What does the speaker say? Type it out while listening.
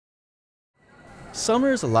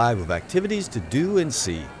Summer is alive with activities to do and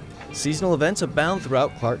see. Seasonal events abound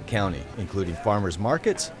throughout Clark County, including farmers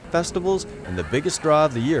markets, festivals, and the biggest draw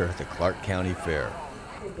of the year, the Clark County Fair.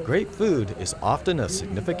 Great food is often a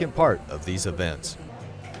significant part of these events.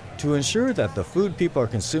 To ensure that the food people are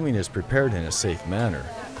consuming is prepared in a safe manner,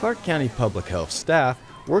 Clark County Public Health staff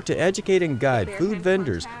work to educate and guide food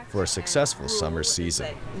vendors for a successful summer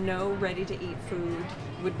season. No ready-to-eat food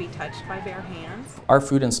would be touched by bare hands. Our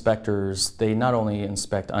food inspectors, they not only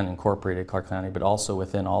inspect unincorporated Clark County, but also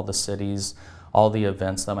within all the cities, all the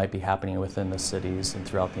events that might be happening within the cities and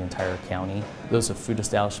throughout the entire county. Those food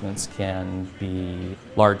establishments can be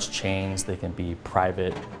large chains, they can be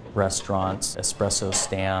private restaurants, espresso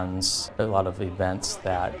stands, a lot of events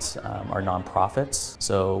that are nonprofits.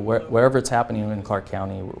 So wherever it's happening in Clark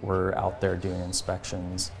County, we're out there doing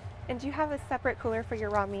inspections. And do you have a separate cooler for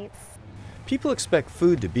your raw meats? People expect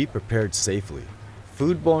food to be prepared safely.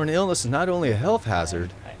 Foodborne illness is not only a health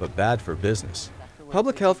hazard, but bad for business.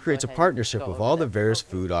 Public Health creates a partnership with all the various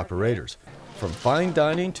food operators, from fine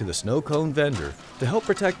dining to the snow cone vendor, to help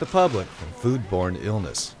protect the public from foodborne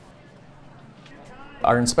illness.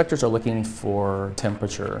 Our inspectors are looking for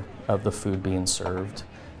temperature of the food being served.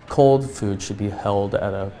 Cold food should be held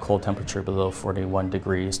at a cold temperature below 41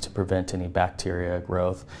 degrees to prevent any bacteria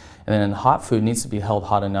growth. And then hot food needs to be held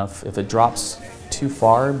hot enough. If it drops too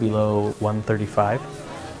far below 135,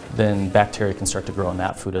 then bacteria can start to grow in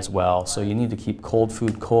that food as well. So you need to keep cold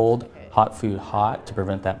food cold, hot food hot to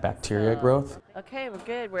prevent that bacteria growth. Okay, we're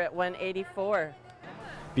good. We're at 184.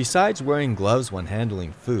 Besides wearing gloves when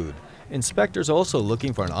handling food, inspectors are also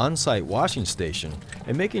looking for an on-site washing station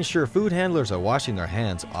and making sure food handlers are washing their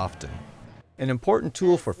hands often. An important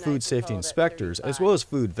tool for food safety inspectors, as well as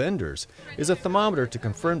food vendors, is a thermometer to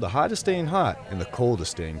confirm the hottest staying hot and the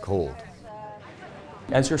coldest staying cold.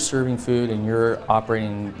 As you're serving food and you're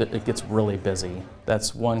operating, it gets really busy.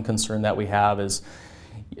 That's one concern that we have is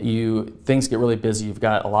things get really busy. You've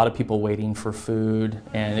got a lot of people waiting for food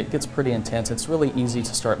and it gets pretty intense. It's really easy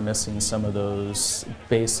to start missing some of those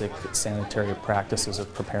basic sanitary practices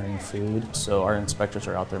of preparing food. So our inspectors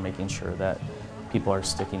are out there making sure that people are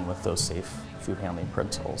sticking with those safe food handling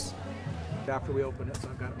principles. After we open it, so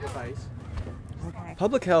I've got it with ice.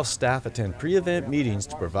 Public health staff attend pre-event meetings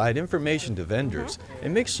to provide information to vendors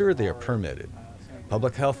and make sure they are permitted.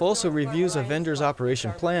 Public Health also reviews a vendor's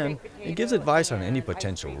operation plan and gives advice on any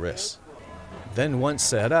potential risks. Then once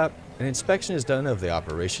set up, an inspection is done of the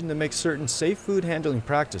operation to make certain safe food handling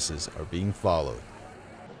practices are being followed.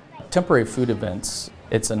 Temporary food events,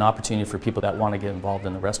 it's an opportunity for people that want to get involved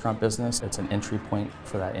in the restaurant business. It's an entry point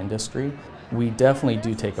for that industry. We definitely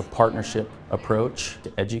do take a partnership approach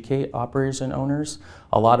to educate operators and owners.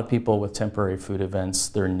 A lot of people with temporary food events,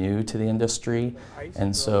 they're new to the industry,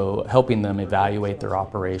 and so helping them evaluate their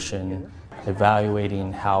operation,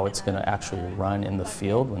 evaluating how it's going to actually run in the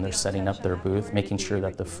field when they're setting up their booth, making sure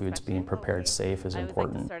that the food's being prepared safe is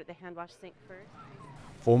important.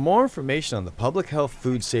 For more information on the Public Health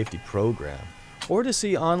Food Safety Program, or to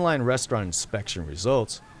see online restaurant inspection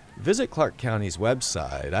results, visit Clark County's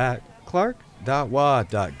website at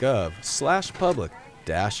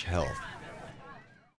clark.wa.gov/public-health.